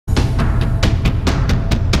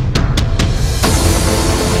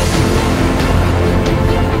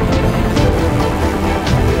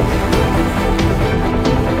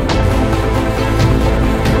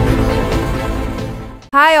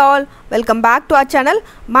Hi all, welcome back to our channel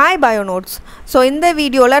My Bio Notes. So in the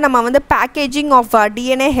video la nama vandu packaging of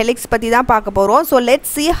DNA helix பத்தி தான் பார்க்க போறோம். So let's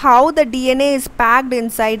see how the DNA is packed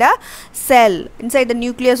inside a cell, inside the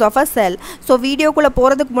nucleus of a cell. So video குள்ள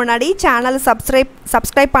போறதுக்கு முன்னாடி channel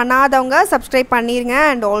subscribe பண்ணாதவங்க subscribe பண்ணிருங்க,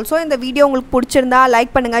 and also இந்த வீடியோ உங்களுக்கு பிடிச்சிருந்தா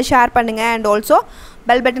லைக் பண்ணுங்க, ஷேர் பண்ணுங்க, and also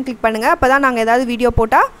bell button click பண்ணுங்க. அப்பதான் நாங்க ஏதாவது வீடியோ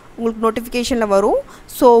போட்டா உங்களுக்கு நோட்டிஃபிகேஷன்ல வரும்.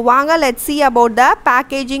 So வாங்க let's see about the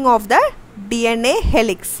packaging of the DNA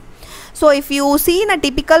helix. So if you see in a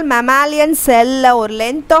typical mammalian cell or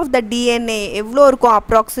length of the DNA evlo irukum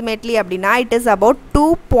approximately abdina, it is about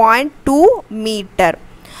 2.2 meter.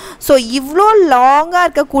 So ivlo long ah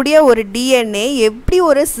irukkudiya or DNA eppadi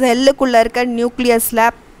or cell kulla irukka nucleus la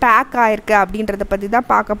pack aayirukku abindradha pathi da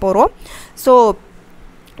paaka porom. So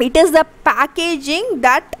it is the packaging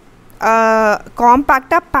that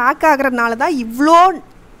compact pack ஆகறதுனால தான் இவ்ளோ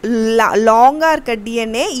லாங்கா இருக்க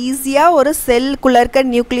DNA ஈஸியா ஒரு செல் குள்ள இருக்க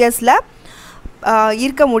நியூக்ளியஸ்ல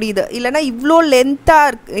இருக்க முடியுது. இல்லனா இவ்ளோ லெந்தா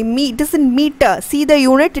it is in meter. See the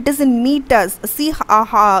unit, it is in meters. See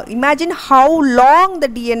imagine how long the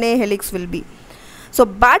DNA helix will be. So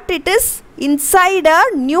but it is inside a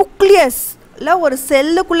nucleus la ஒரு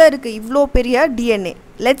செல்லுக்குள்ள இருக்கு இவ்ளோ பெரிய DNA.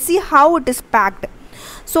 Let's see how it is packed.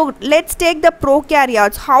 So let's take the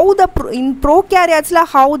prokaryotes. How the in prokaryotes la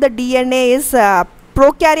how the DNA is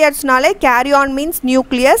prokaryotes nale caryon means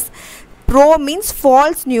nucleus, pro means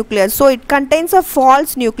false nucleus. So it contains a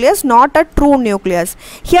false nucleus, not a true nucleus.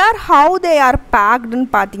 Here how they are packed in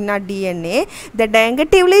pathina DNA, the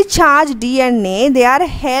negatively charged DNA, they are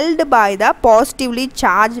held by the positively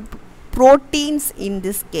charged proteins in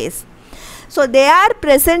this case. So they are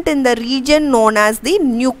present in the region known as the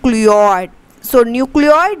nucleoid. So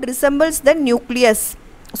nucleoid resembles the nucleus.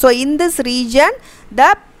 So in this region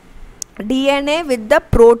the DNA with the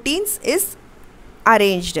proteins is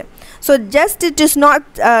arranged. So just it is not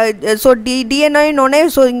so DNA none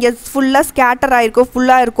so inga full scatter aayirko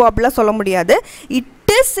full ah irko appala solla mudiyadhu.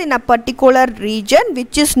 It is in a particular region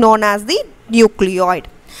which is known as the nucleoid.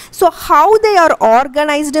 So how they are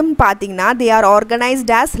organized in pathina, they are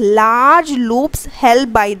organized as large loops held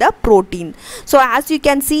by the protein. So as you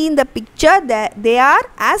can see in the picture, they are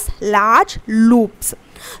as large loops.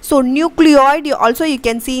 So nucleoid also you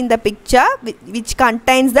can see in the picture which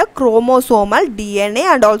contains the chromosomal DNA,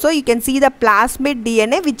 and also you can see the plasmid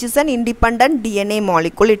DNA which is an independent DNA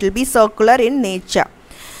molecule. It will be circular in nature.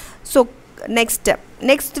 So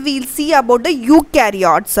next we'll see about the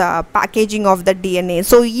eukaryotes packaging of the DNA.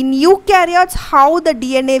 So in eukaryotes how the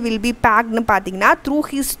DNA will be packed pathina through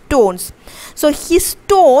histones. So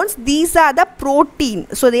histones, these are the protein.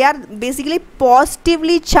 So they are basically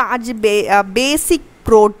positively charged basic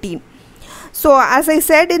protein. So as I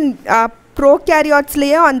said in prokaryotes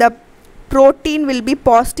layer on the protein will be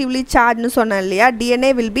positively charged nu sonna illaya, DNA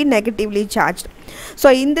will be negatively charged. So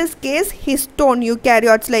in this case histone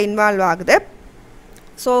eukaryotes la involve agudhu.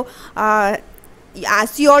 So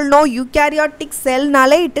as you all know, eukaryotic cell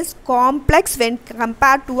nale it is complex when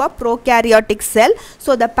compared to a prokaryotic cell.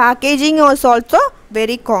 So the packaging is also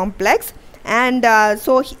very complex, and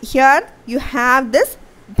so here you have this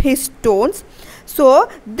histones. So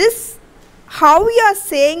this how you are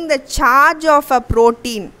saying the charge of a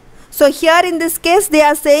protein. So here in this case they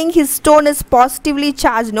are saying histone is positively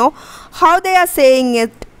charged. No, how they are saying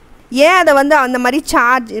it? ஏன் அதை வந்து அந்த மாதிரி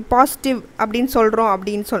charge positive அப்படின்னு சொல்கிறோம்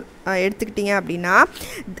அப்படின்னு எடுத்துக்கிட்டிங்க அப்படின்னா,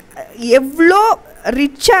 எவ்வளோ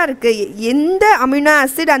ரிச்சாக இருக்குது, எந்த அமினோ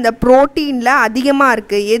ஆசிட் அந்த ப்ரோட்டீனில் அதிகமாக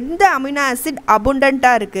இருக்குது, எந்த அமினோ ஆசிட்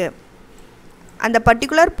அபுண்டண்ட்டாக இருக்குது, அந்த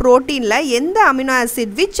பர்டிகுலர் ப்ரோட்டீனில் எந்த amino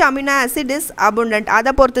acid which amino acid is அபுண்டண்ட்,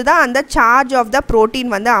 அதை பொறுத்து தான் அந்த சார்ஜ் ஆஃப் த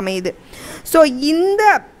ப்ரோட்டீன் வந்து அமையுது. ஸோ இந்த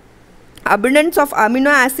abundance of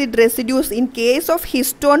amino acid residues in case of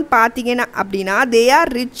histone pathina abdina, they are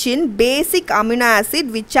rich in basic amino acid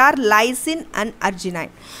which are lysine and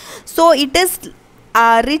arginine. So it is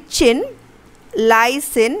rich in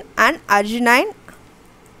lysine and arginine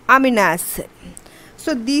amino acid.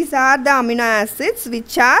 So these are the amino acids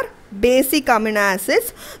which are basic amino acids.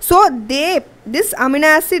 So this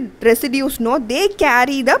amino acid residues they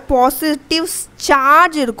carry the positive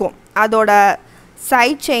charge irukum adoda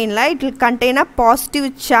side chain la, it will contain a positive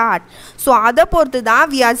charge. So adha porthu da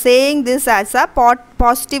we are saying this as a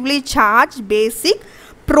positively charged basic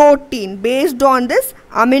protein based on this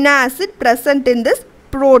amino acid present in this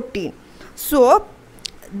protein. So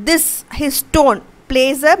this histone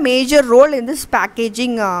plays a major role in this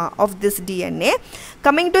packaging of this DNA.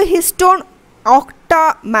 Coming to histone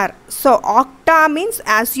octamer. So octa means,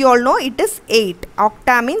 as you all know, it is 8.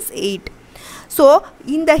 Octa means 8. So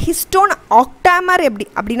இந்த histone ஆக்டாமர்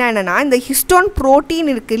அப்படின்னா என்னென்னா இந்த histone protein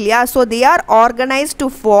இருக்குது இல்லையா so they are organised to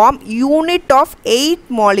form unit of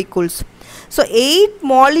 8 molecules. So 8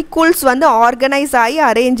 molecules வந்து organise ஆகி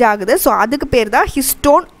arrange ஆகுது. So அதுக்கு பேர் தான்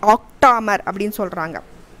ஹிஸ்டோன் ஆக்டாமர் அப்படின்னு சொல்கிறாங்க.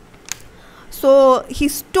 So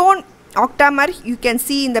histone ஆக்டாமர் you can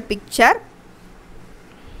see in the picture.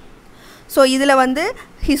 So இதில் வந்து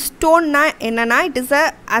ஹிஸ்டோன்னா என்னென்னா it is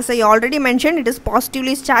as I already mentioned it is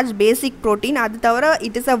positively charged basic protein. அது தவிர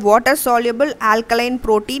it is a water soluble alkaline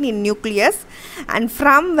protein in nucleus and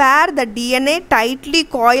from where the DNA tightly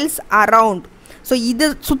coils around. So இது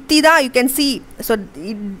சுற்றி தான் you can see so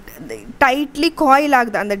tightly coil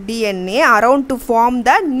ஆகுது அந்த DNA around to form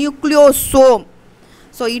the nucleosome.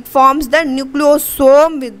 So it forms the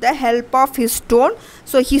nucleosome with the help of histone.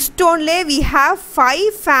 So histone le we have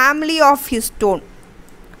 5 family of histone.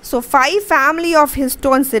 So 5 family of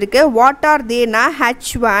histones irukku. What are they na?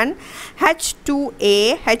 H1, H2A,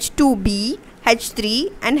 H2B, H3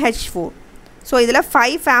 and H4. So idhula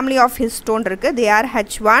 5 family of histone irukku. They are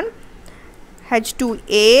H1,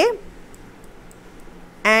 H2A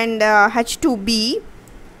and H2B.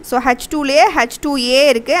 So H2A, H2A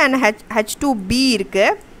irukku and H2B irukku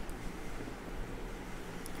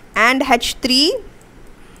and H3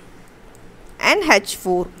 and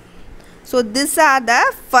H4. So these are the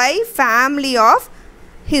 5 family of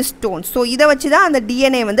histones. So இதை வச்சு தான் அந்த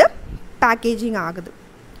DNA வந்து packaging ஆகுது.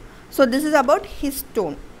 So this is about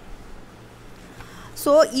histone.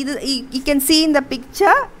 So you can see in the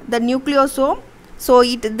picture the nucleosome. So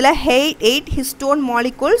இதில் 8 histone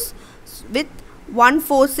molecules with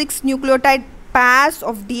 146 nucleotide pairs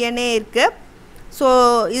of DNA இருக்கு. So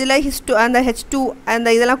இதில் அந்த H2 அந்த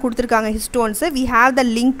இதெல்லாம் கொடுத்துருக்காங்க histones. We have the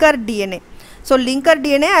linker DNA. So linker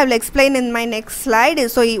DNA I will explain in my next slide.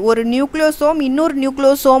 So ஒரு nucleosome இன்னொரு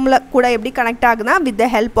nucleosomeல கூட எப்படி connect ஆகுதுனா with the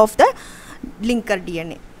help of the linker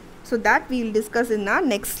DNA. So that we will discuss in our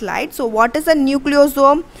next slide. So what is a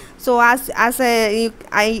nucleosome? So as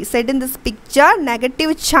I said in this picture,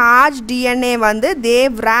 negative charge DNA வந்து they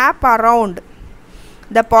wrap around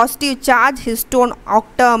the positive charge histone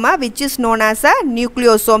octamer which is known as a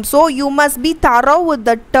nucleosome. So you must be thorough with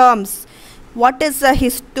the terms. What is a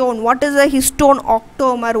histone? What is a histone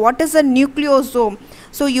octamer? What is a nucleosome?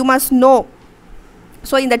 So you must know.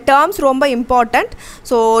 So in the terms romba important.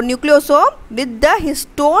 So nucleosome with the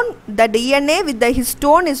histone, the DNA with the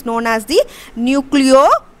histone is known as the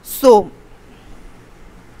nucleosome.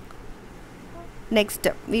 Next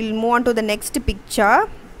we will move on to the next picture.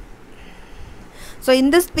 So in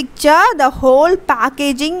this picture the whole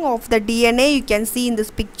packaging of the DNA you can see in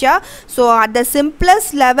this picture. So at the simplest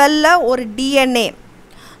level or DNA,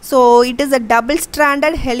 so it is a double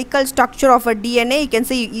stranded helical structure of a DNA.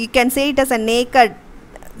 You can say it as a naked.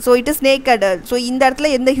 So it is naked. So in that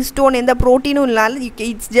the histone and the protein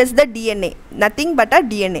it's just the DNA, nothing but a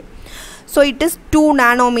DNA. So it is 2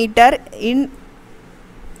 nanometer in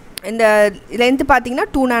the length pathina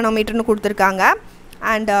 2 nanometer nu kuduthirukanga.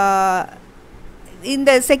 And in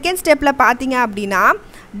the second step la pathinga appadina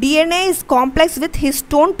DNA is complex with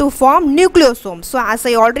histone to form nucleosome. So as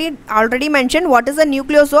I already mentioned, what is a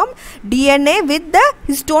nucleosome? DNA with the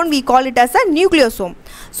histone we call it as a nucleosome.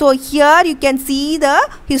 So here you can see the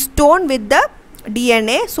histone with the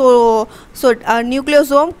DNA. So a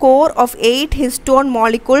nucleosome core of 8 histone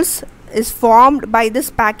molecules is formed by this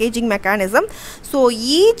packaging mechanism. So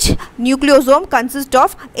each nucleosome consists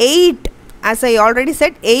of 8, as I already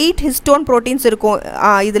said, 8 histone proteins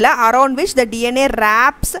idhula around which the DNA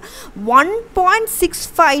wraps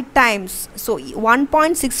 1.65 times. So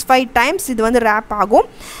 1.65 times idu vandu wrap agum.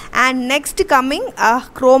 And next coming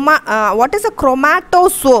what is a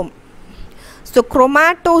chromatosome? So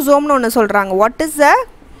chromatosome nu onnu solranga. What is a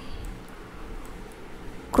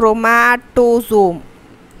chromatosome?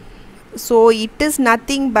 So it is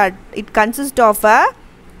nothing but it consists of a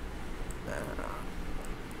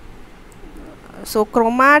so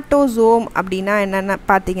chromatosome அப்படினா என்னன்னா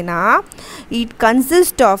பாத்தீங்கன்னா it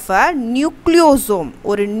consists of a nucleosome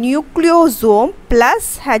or nucleosome plus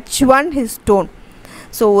H1 histone.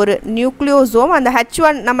 So ஒரு nucleosome and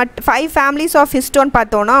H1 நம்ம 5 families of histone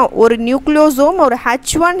பார்த்தோம்னா ஒரு nucleosome or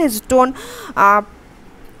H1 histone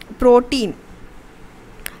protein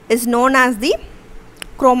is known as the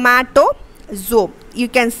chromatosome. You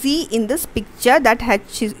can see in this picture that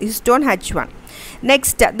histone H1.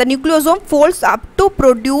 Next, the nucleosome folds up to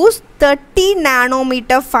produce 30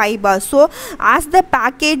 nanometer fiber. So as the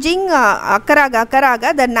packaging akkaraga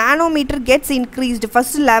the nanometer gets increased.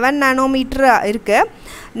 First 11 nanometer irukku.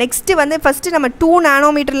 Next வந்து first நம்ம 2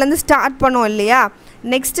 nanometer ல இருந்து start பண்ணோம் இல்லையா,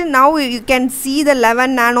 next now you can see the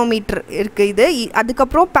 11 nanometer irukku idu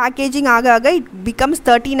adukaprom packaging aga it becomes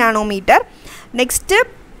 30 nanometer. Next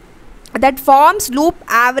that forms loop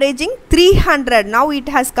averaging 300. Now it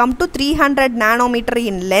has come to 300 nanometer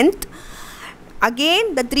in length.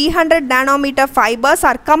 Again the 300 nanometer fibers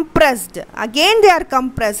are compressed. Again they are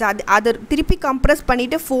compressed. Other thiruppi compress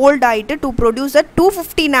pannite fold aayittu to produce a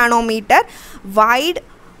 250 nanometer wide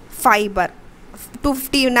fiber.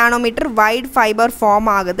 250 nanometer wide fiber form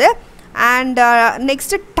agudhu. And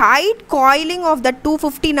next tight coiling of the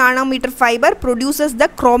 250 nanometer fiber produces the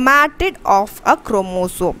chromatid of a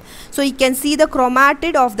chromosome. So you can see the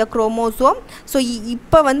chromatid of the chromosome. So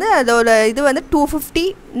ipo vandu adoda idu vandu 250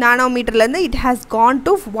 nanometer la it has gone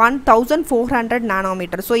to 1400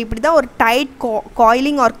 nanometer. So ipdi da or tight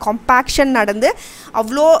coiling or compaction nadந்து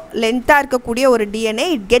avlo length ah irukkudiya or DNA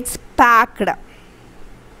it gets packed.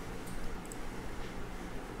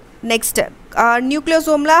 Next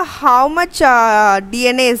nucleosome la how much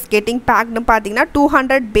DNA is getting packed nu pathina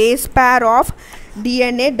 200 base pair of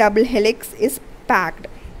DNA double helix is packed.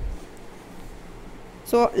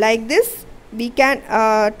 So like this we can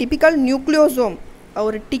typical nucleosome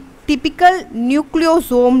or typical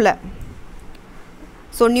nucleosome la.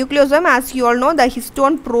 So nucleosome as you all know the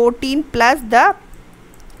histone protein plus the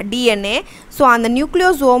DNA. So on the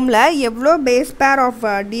nucleosome la evlo base pair of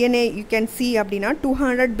DNA you can see abdina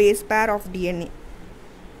 200 base pair of DNA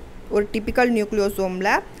or typical nucleosome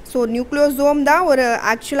la. So nucleosome da or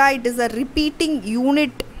actually it is a repeating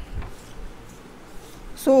unit.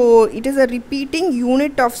 So it is a repeating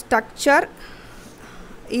unit of structure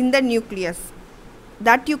in the nucleus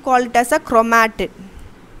that you call it as a chromatid.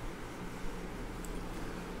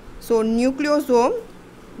 So nucleosome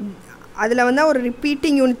அதில் வந்து ஒரு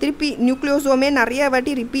repeating unit திருப்பி நியூக்ளியோசோமே நிறைய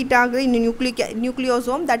வாட்டி repeat ஆகுது இந்த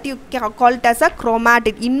nucleosome that you call it as a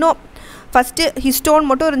chromatid. இன்னும் first histone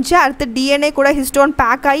மட்டும் இருந்துச்சு, அடுத்து டிஎன்ஏ கூட ஹிஸ்டோன்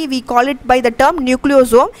பேக் ஆகி we call it by the term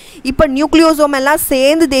nucleosome. இப்போ நியூக்ளியோசோம் எல்லாம்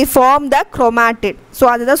சேர்ந்து they form the chromatid. So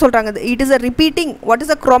அதுதான் சொல்கிறாங்க it is a repeating. What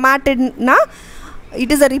is a குரோமாட்டிட்னா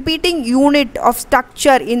it is a repeating unit of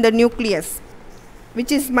structure in the nucleus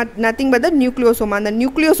which is nothing but the nucleosome. அந்த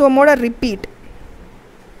நியூக்ளியோசோமோட repeat.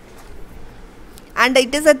 And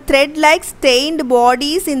it is a thread like stained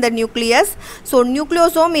bodies in the nucleus. So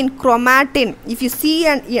nucleosome in chromatin, if you see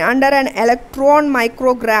under an electron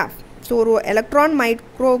micrograph, so electron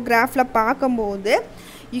micrograph la paakumbodhu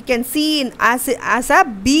you can see as a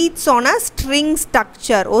beads on a string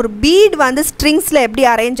structure. Or bead vandu strings la eppadi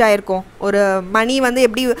arrange aayirkom, or money vandu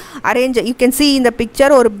eppadi arrange, you can see in the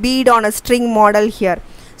picture or bead on a string model here.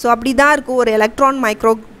 So அப்படி தான் இருக்கும் ஒரு electron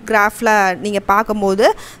மைக்ரோகிராஃபில் நீங்கள் பார்க்கும்போது.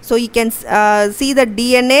 So you can see the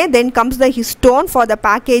DNA, then comes the histone for the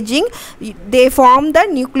packaging. They form the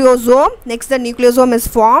nucleosome. Next the nucleosome is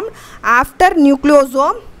formed. After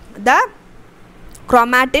nucleosome the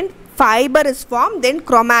chromatin fiber is formed, then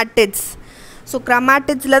chromatids. So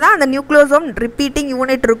chromatidsல தான் அந்த nucleosome repeating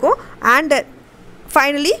unit இருக்கும், and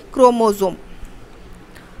finally chromosome.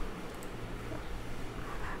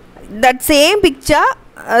 That same picture.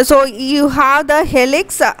 So you have the helix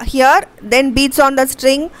here, then beads on the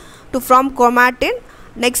string to form chromatin.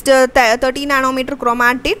 Next 30 nanometer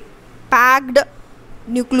chromatid, packed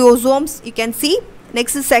nucleosomes you can see.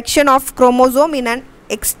 Next section of chromosome in an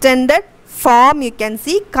extended form you can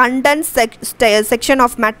see. Condensed section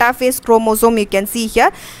of metaphase chromosome you can see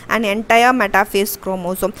here, an entire metaphase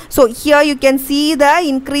chromosome. So here you can see the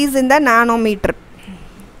increase in the nanometer.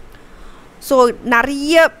 So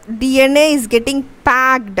nariya DNA is getting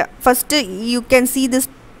packed. First you can see this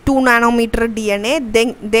 2 nanometer DNA,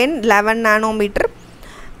 then 11 nanometer.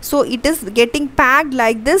 So it is getting packed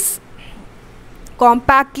like this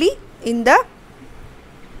compactly in the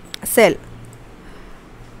cell.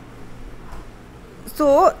 So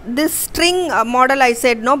this string model I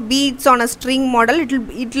said no, beads on a string model,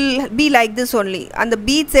 it will be like this only. And the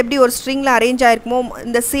beads eppadi or string la arrange aayirkumo,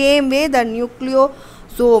 in the same way the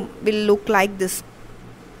nucleosome will look like this.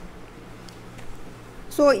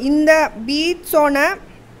 So in the beads on a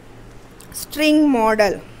string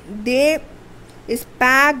model they is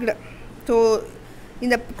packed. So in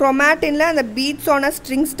the chromatin la the beads on a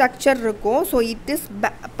string structure irukum. So it is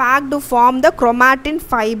packed to form the chromatin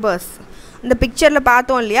fibers. In the picture la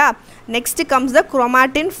paathom illaya. Next comes the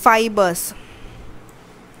chromatin fibers,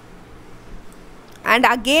 and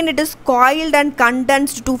again it is coiled and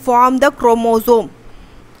condensed to form the chromosome.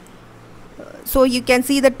 So you can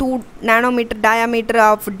see the 2 nanometer diameter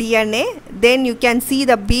of DNA. Then you can see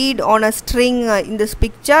the bead on a string in this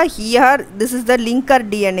picture. Here this is the linker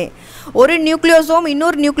DNA. ஒரு nucleosome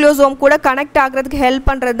இன்னொரு nucleosome கூட connect ஆகிறதுக்கு help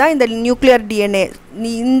பண்ணுறது தான் இந்த nuclear DNA.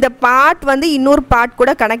 இந்த part வந்து இன்னொரு பார்ட்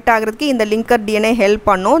கூட கனெக்ட் ஆகிறதுக்கு இந்த லிங்கர் டிஎன்ஏ ஹெல்ப்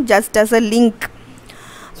பண்ணும் just as a link.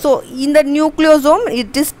 So இந்த nucleosome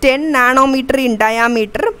it is 10 nanometer in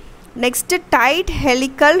diameter. Next, tight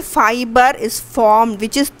helical fiber is formed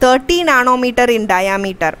which is 30 nanometer in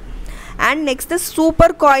diameter. And next, the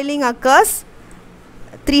supercoiling occurs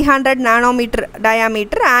 300 nanometer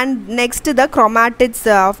diameter, and next the chromatids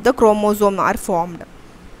of the chromosome are formed.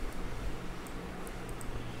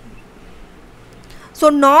 So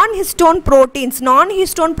non-histone proteins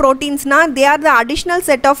na they are the additional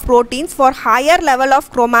set of proteins for higher level of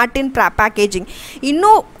chromatin packaging.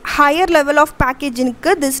 Higher level of packaging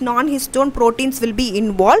this non-histone proteins will be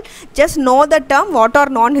involved. Just know the term what are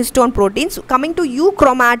non-histone proteins. Coming to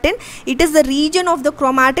euchromatin, it is the region of the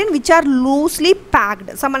chromatin which are loosely packed.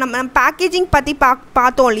 So நம்ம packaging பத்தி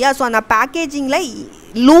பார்த்தோம் இல்லையா, so அந்த packagingல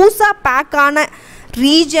loose pack ஆன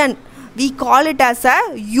region we call it as a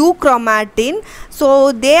euchromatin. So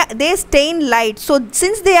they stain light. So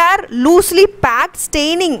since they are loosely packed,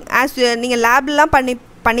 staining as நீங்க லேப்ல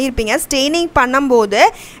பண்ணிருப்பீங்க, staining பண்ணும்போது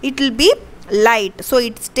it will be light. So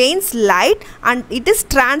it stains light and it is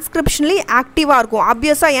transcriptionally active இருக்கும்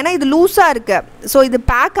obviously ஏன்னா இது லூஸா இருக்கு. So இது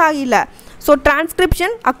pack ஆகல, so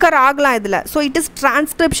transcription occur ஆகலாம் இதுல. So it is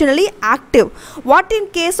transcriptionally active. What in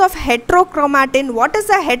case of heterochromatin? What is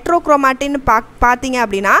a heterochromatin பாத்தீங்க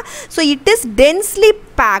அப்படின்னா, so it is densely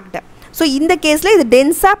packed. So இந்த கேஸ்ல இது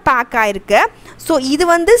டென்ஸா பேக் ஆயிருக்கு. ஸோ இது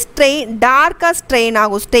வந்து டார்க்காக ஸ்ட்ரெயின்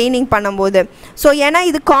ஆகும் ஸ்டெயினிங் பண்ணும்போது. ஸோ ஏன்னா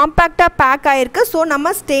இது காம்பேக்டாக பேக் ஆகிருக்கு, ஸோ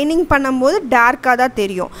நம்ம ஸ்டெயினிங் பண்ணும்போது டார்க்காக தான்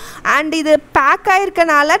தெரியும். அண்ட் இது பேக்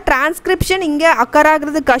ஆகிருக்கனால டிரான்ஸ்கிரிப்ஷன் இங்கே அக்கர்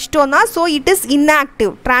ஆகிறது கஷ்டம் தான். So it is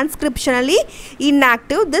inactive, transcriptionally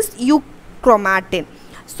inactive this euchromatin.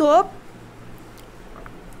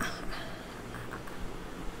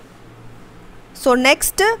 So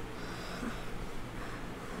next,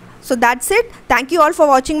 so that's it. Thank you all for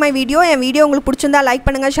watching my video. N video உங்களுக்கு பிடிச்சிருந்தா லைக்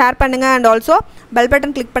பண்ணுங்க, ஷேர் பண்ணுங்க, and also bell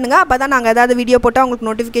button click பண்ணுங்க. அப்பதான் நாங்க ஏதாவது வீடியோ போட்டா உங்களுக்கு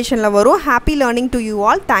நோட்டிஃபிகேஷன்ல வரும். Happy learning to you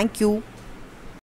all. Thank you.